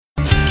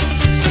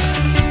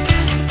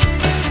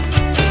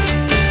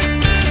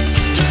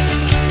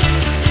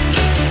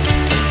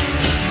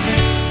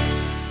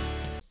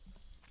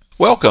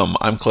Welcome,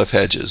 I'm Cliff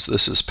Hedges.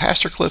 This is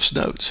Pastor Cliff's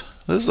Notes.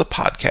 This is a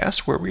podcast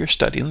where we are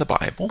studying the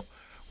Bible.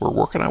 We're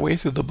working our way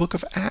through the book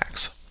of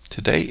Acts.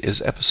 Today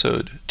is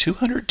episode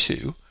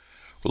 202.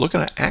 We're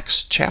looking at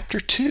Acts chapter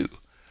 2,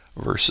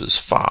 verses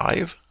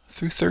 5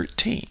 through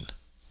 13.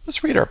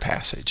 Let's read our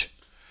passage.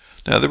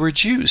 Now there were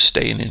Jews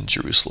staying in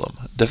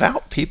Jerusalem,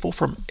 devout people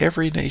from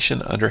every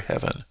nation under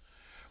heaven.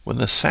 When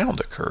the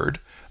sound occurred,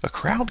 a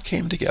crowd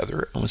came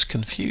together and was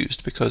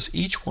confused because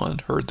each one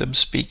heard them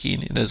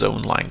speaking in his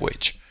own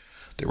language.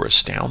 They were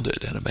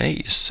astounded and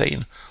amazed,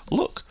 saying,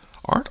 "Look,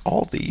 aren't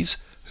all these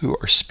who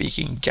are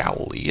speaking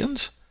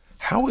Galileans?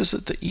 How is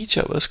it that each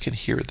of us can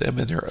hear them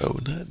in their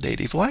own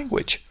native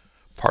language?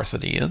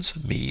 Parthians,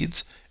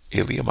 Medes,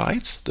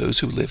 Elamites, those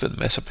who live in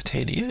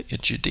Mesopotamia, in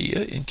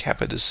Judea, in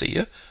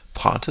Cappadocia,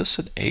 Pontus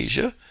and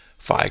Asia,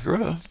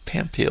 Phrygia,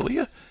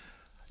 Pamphylia,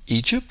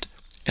 Egypt,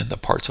 and the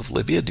parts of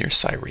Libya near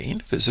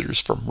Cyrene, visitors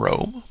from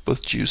Rome,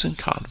 both Jews and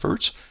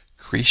converts,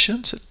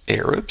 Cretians and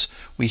Arabs,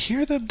 we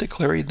hear them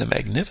declaring the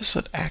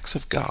magnificent acts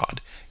of God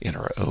in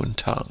our own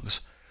tongues."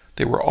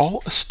 They were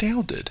all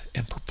astounded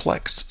and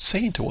perplexed,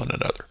 saying to one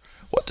another,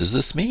 "What does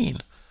this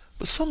mean?"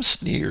 But some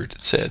sneered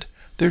and said,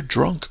 "They're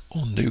drunk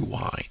on new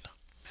wine."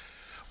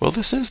 Well,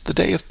 this is the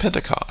day of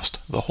Pentecost.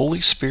 The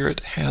Holy Spirit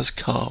has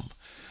come.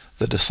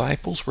 The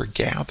disciples were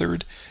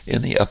gathered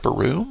in the upper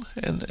room,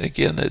 and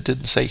again, it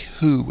didn't say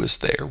who was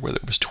there, whether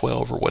it was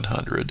 12 or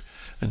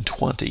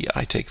 120.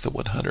 I take the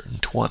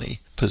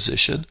 120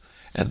 position.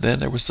 And then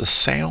there was the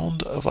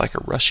sound of like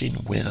a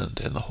rushing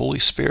wind, and the Holy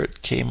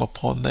Spirit came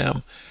upon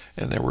them,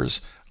 and there was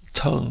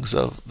tongues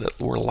that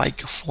were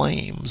like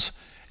flames,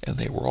 and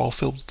they were all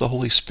filled with the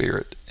Holy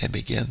Spirit and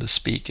began to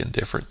speak in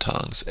different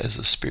tongues as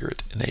the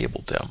Spirit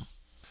enabled them.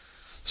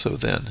 So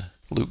then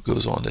Luke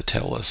goes on to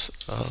tell us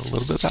a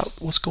little bit about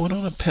what's going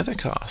on at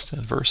Pentecost.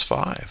 In verse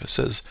 5, it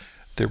says,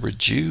 "There were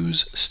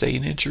Jews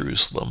staying in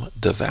Jerusalem,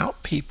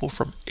 devout people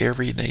from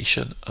every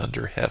nation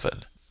under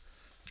heaven."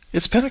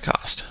 It's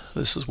Pentecost.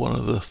 This is one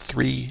of the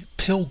three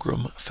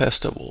pilgrim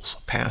festivals: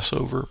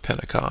 Passover,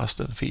 Pentecost,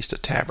 and Feast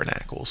of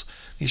Tabernacles.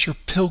 These are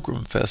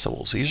pilgrim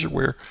festivals. These are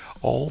where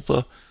all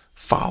the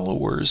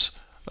followers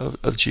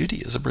of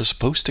Judaism are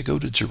supposed to go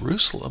to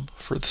Jerusalem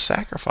for the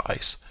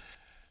sacrifice.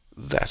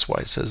 That's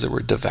why it says there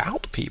were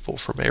devout people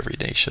from every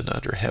nation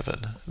under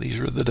heaven. These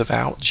are the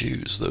devout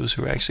Jews, those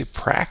who actually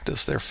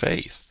practice their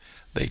faith.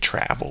 They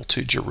travel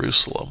to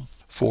Jerusalem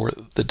for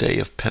the day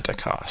of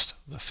Pentecost,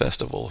 the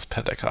festival of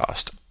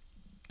Pentecost.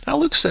 Now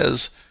Luke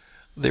says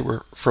they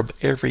were from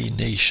every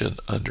nation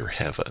under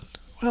heaven.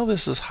 Well,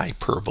 this is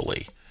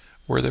hyperbole.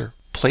 Were there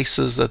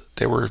places that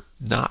there were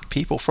not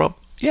people from?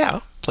 Yeah,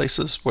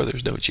 places where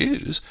there's no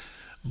Jews.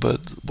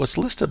 But what's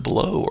listed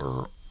below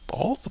are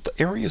all the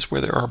areas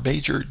where there are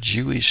major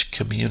Jewish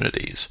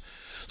communities.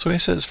 So when he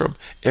says from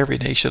every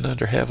nation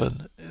under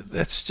heaven,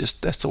 that's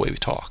the way we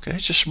talk.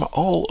 It's just from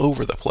all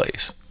over the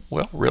place.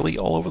 Well, really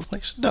all over the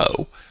place?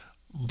 No,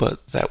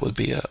 but that would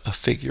be a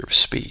figure of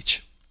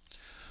speech.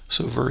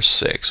 So verse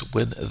 6,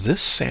 when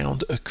this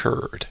sound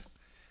occurred,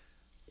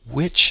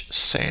 which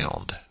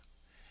sound?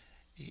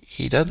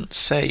 He doesn't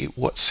say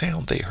what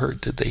sound they heard.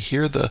 Did they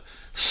hear the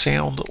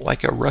sound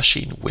like a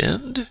rushing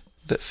wind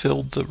that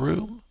filled the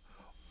room?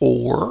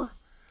 Or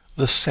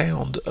the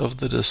sound of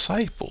the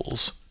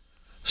disciples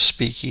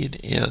speaking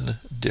in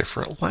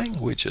different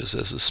languages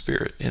as the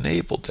Spirit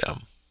enabled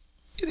them?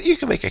 You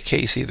can make a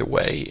case either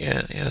way,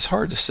 and it's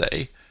hard to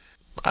say.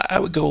 I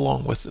would go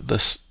along with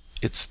this.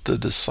 It's the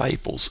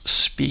disciples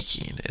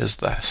speaking is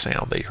the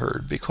sound they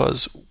heard,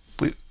 because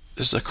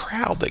there's a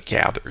crowd that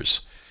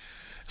gathers.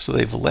 So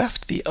they've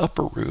left the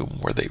upper room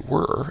where they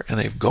were, and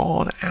they've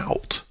gone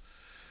out.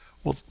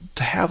 Well,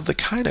 to have the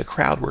kind of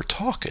crowd we're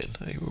talking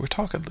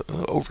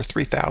over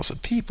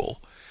 3,000 people,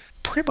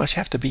 pretty much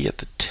have to be at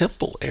the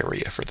temple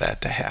area for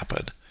that to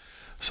happen.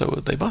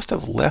 So they must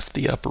have left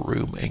the upper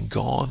room and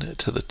gone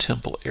to the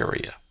temple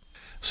area.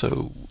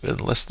 So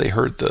unless they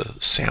heard the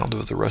sound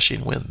of the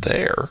rushing wind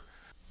there,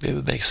 it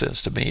would make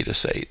sense to me to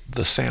say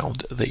the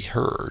sound they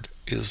heard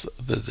is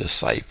the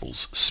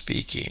disciples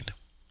speaking.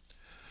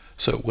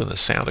 So when the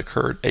sound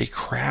occurred, a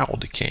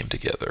crowd came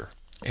together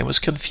and was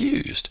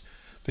confused,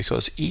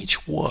 because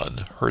each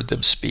one heard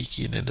them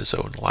speaking in his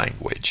own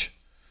language.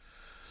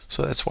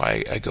 So that's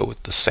why I go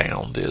with the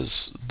sound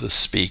is the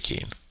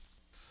speaking.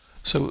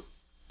 So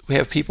we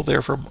have people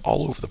there from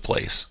all over the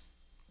place.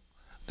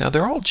 Now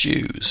they're all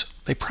Jews.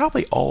 They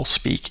probably all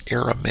speak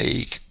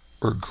Aramaic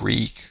or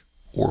Greek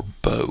or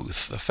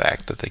both. The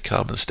fact that they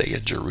come and stay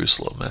in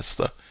Jerusalem, that's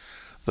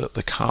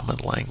the common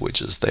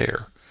languages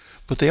there.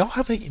 But they all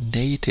have a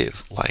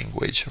native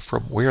language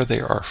from where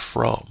they are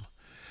from,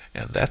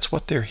 and that's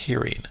what they're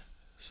hearing.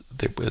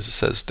 It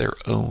says their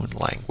own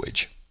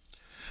language.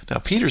 Now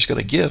Peter's going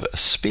to give a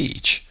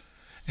speech,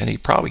 and he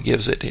probably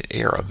gives it in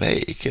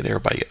Aramaic, and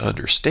everybody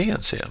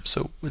understands him.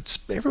 So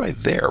everybody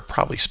there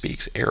probably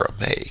speaks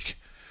Aramaic,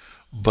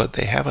 but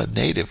they have a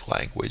native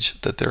language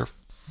that they're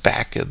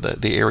back in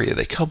the area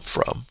they come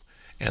from,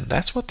 and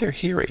that's what they're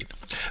hearing.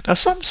 Now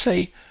some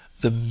say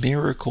the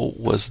miracle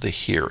was the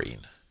hearing,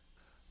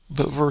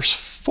 But verse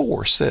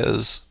 4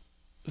 says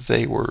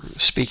they were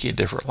speaking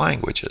different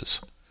languages.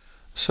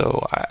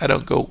 So I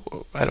don't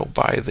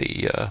buy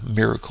the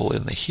miracle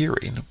in the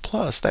hearing.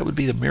 Plus, that would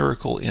be the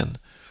miracle in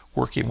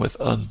working with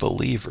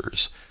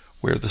unbelievers,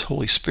 where the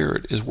Holy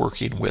Spirit is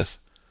working with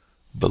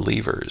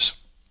believers.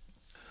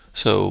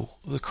 So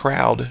the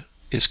crowd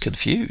is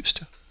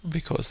confused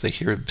because they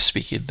hear him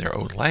speaking their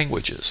own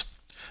languages.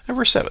 And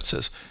verse 7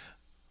 says,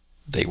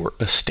 they were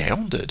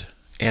astounded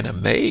and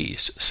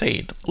amazed,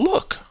 saying,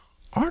 "Look,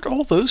 aren't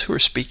all those who are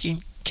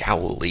speaking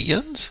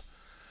Galileans?"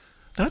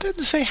 Now, it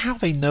doesn't say how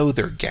they know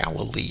they're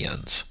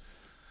Galileans.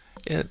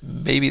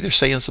 Maybe they're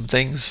saying some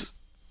things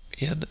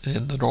in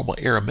the normal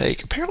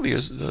Aramaic. Apparently,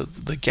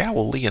 the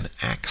Galilean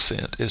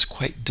accent is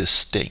quite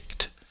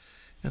distinct.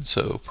 And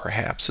so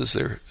perhaps as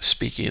they're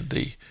speaking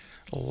the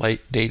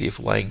native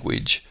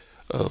language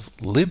of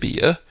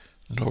Libya,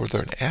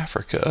 northern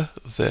Africa,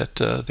 that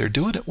they're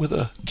doing it with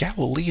a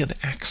Galilean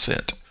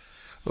accent.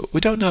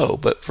 We don't know,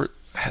 but for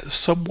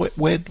some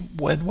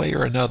one way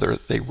or another,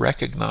 they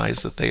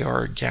recognize that they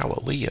are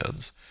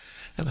Galileans.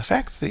 And the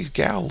fact that these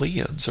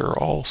Galileans are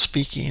all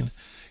speaking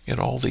in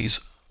all these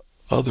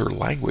other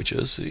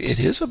languages, it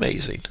is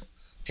amazing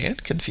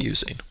and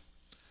confusing.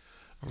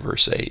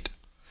 Verse 8,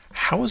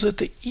 how is it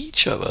that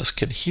each of us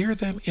can hear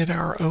them in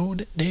our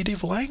own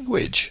native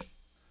language?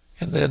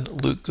 And then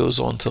Luke goes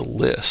on to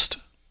list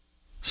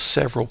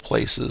several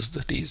places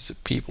that these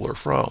people are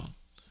from.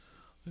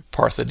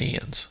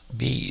 Parthians,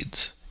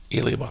 Medes,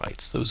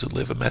 Elamites, those who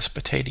live in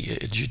Mesopotamia,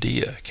 in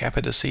Judea,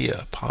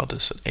 Cappadocia,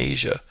 Pontus, and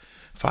Asia,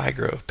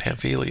 Phrygia,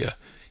 Pamphylia,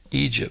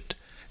 Egypt,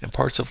 and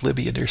parts of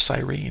Libya near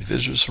Cyrene,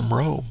 visitors from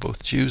Rome,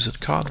 both Jews and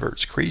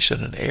converts,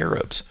 Cretan and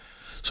Arabs.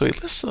 So he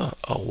lists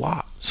a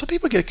lot. Some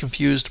people get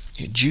confused.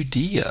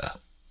 Judea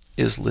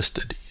is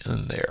listed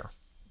in there.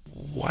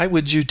 Why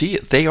would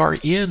Judea? They are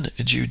in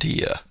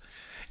Judea.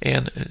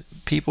 And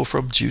people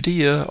from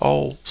Judea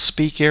all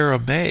speak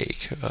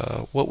Aramaic.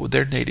 What would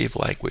their native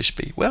language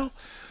be? Well,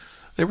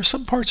 there were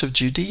some parts of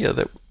Judea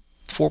that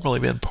formerly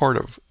been part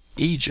of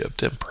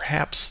Egypt, and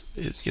perhaps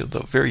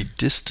the very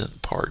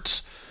distant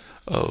parts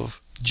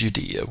of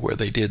Judea where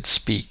they did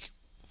speak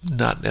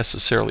not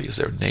necessarily as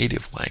their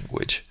native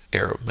language,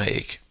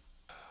 Aramaic.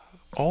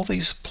 All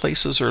these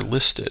places are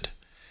listed,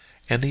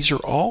 and these are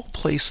all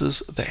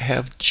places that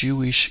have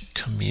Jewish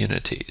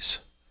communities.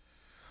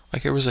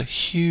 Like there was a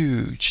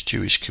huge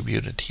Jewish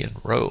community in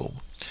Rome.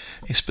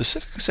 It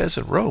specifically says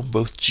in Rome,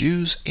 both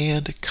Jews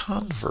and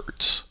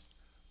converts.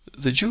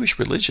 The Jewish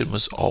religion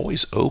was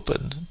always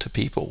open to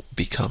people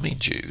becoming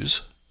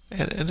Jews.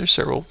 And there's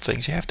several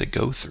things you have to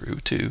go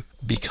through to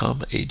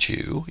become a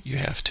Jew. You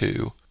have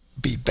to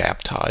be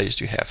baptized.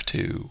 You have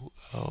to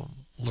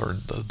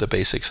learn the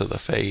basics of the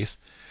faith.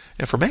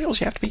 And for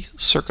males, you have to be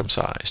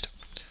circumcised.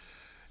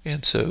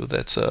 And so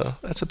that's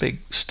a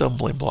big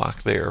stumbling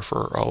block there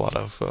for a lot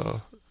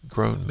of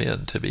grown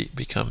men to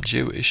become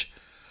Jewish.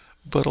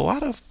 But a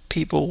lot of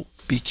people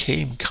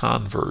became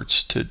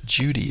converts to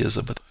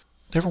Judaism, but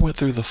never went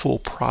through the full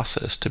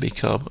process to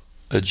become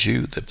a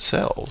Jew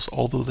themselves,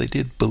 although they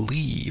did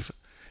believe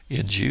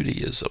in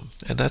Judaism.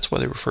 And that's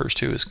what it refers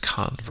to as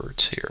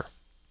converts here.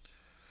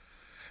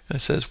 And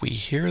it says, we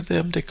hear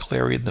them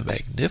declaring the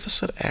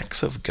magnificent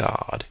acts of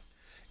God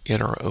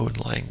in our own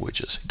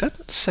languages. It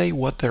doesn't say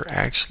what they're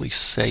actually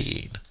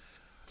saying.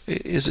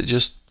 Is it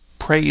just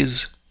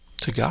praise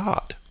to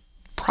God?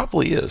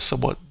 Probably is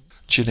somewhat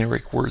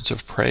generic words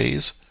of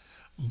praise,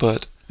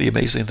 but the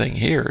amazing thing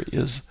here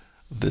is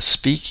the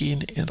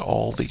speaking in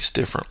all these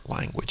different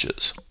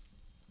languages.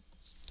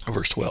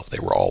 Verse 12, they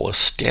were all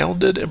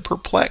astounded and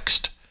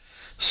perplexed,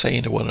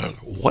 saying to one another,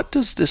 what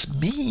does this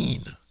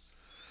mean?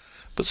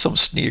 But some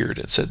sneered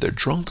and said, they're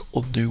drunk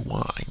on new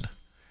wine.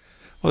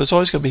 Well, there's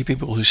always going to be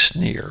people who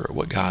sneer at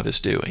what God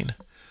is doing,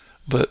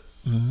 but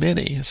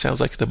many, it sounds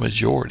like the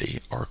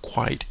majority, are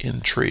quite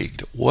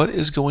intrigued. What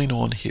is going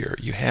on here?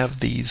 You have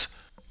these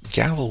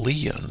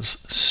Galileans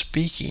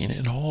speaking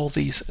in all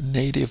these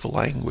native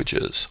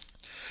languages.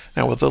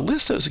 Now, with the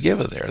list that was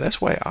given there,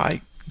 that's why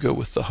I go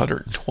with the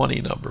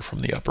 120 number from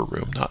the upper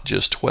room, not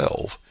just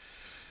 12.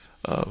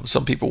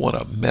 Some people want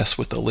to mess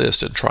with the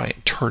list and try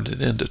and turn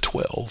it into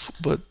 12,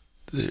 but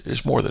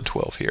there's more than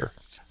 12 here.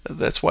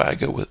 That's why I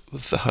go with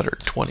the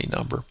 120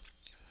 number.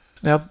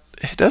 Now,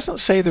 it doesn't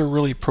say they're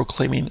really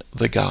proclaiming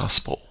the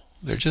gospel.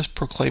 They're just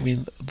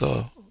proclaiming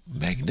the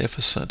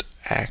magnificent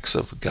acts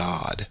of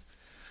God.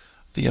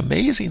 The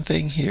amazing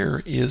thing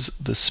here is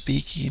the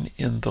speaking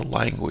in the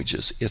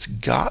languages. It's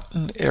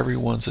gotten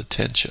everyone's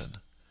attention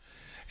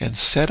and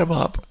set them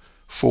up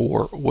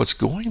for what's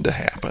going to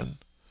happen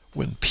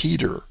when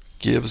Peter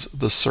gives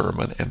the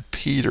sermon and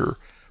Peter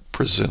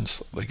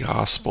presents the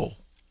gospel.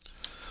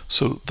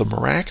 So the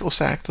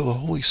miraculous act of the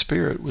Holy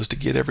Spirit was to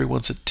get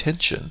everyone's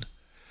attention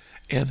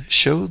and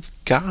show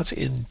God's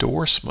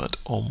endorsement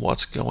on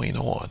what's going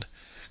on.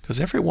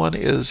 Because everyone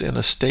is in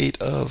a state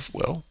of,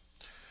 well,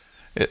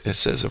 it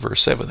says in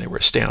verse 7, they were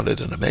astounded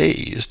and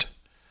amazed.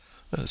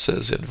 And it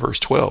says in verse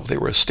 12, they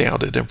were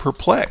astounded and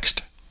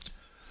perplexed.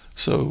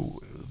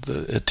 So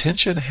the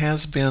attention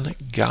has been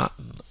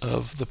gotten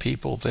of the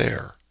people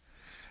there,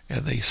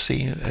 and they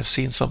have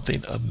seen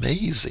something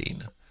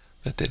amazing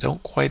that they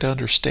don't quite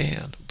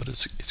understand, but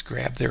it's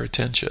grabbed their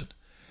attention.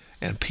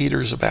 And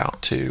Peter's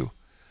about to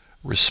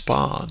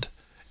respond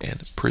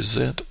and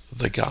present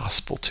the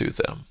gospel to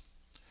them.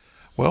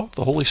 Well,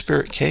 the Holy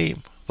Spirit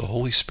came. The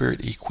Holy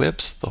Spirit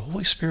equips. The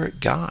Holy Spirit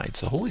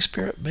guides. The Holy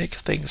Spirit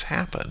makes things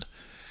happen.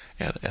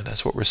 And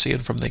that's what we're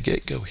seeing from the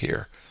get-go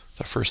here.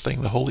 The first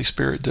thing the Holy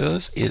Spirit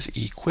does is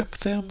equip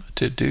them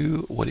to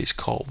do what He's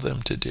called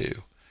them to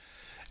do.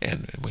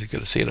 And we're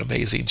going to see an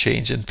amazing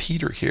change in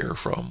Peter here,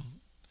 from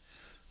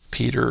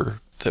Peter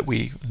that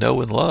we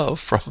know and love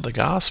from the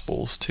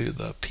Gospels to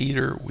the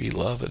Peter we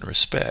love and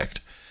respect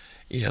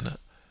in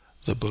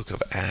the book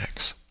of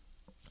Acts.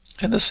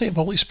 And the same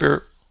Holy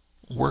Spirit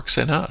works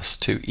in us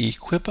to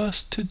equip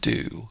us to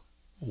do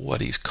what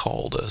He's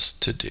called us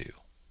to do.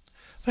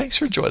 Thanks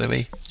for joining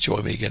me.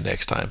 Join me again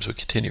next time as we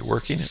continue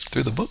working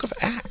through the book of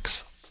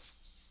Acts.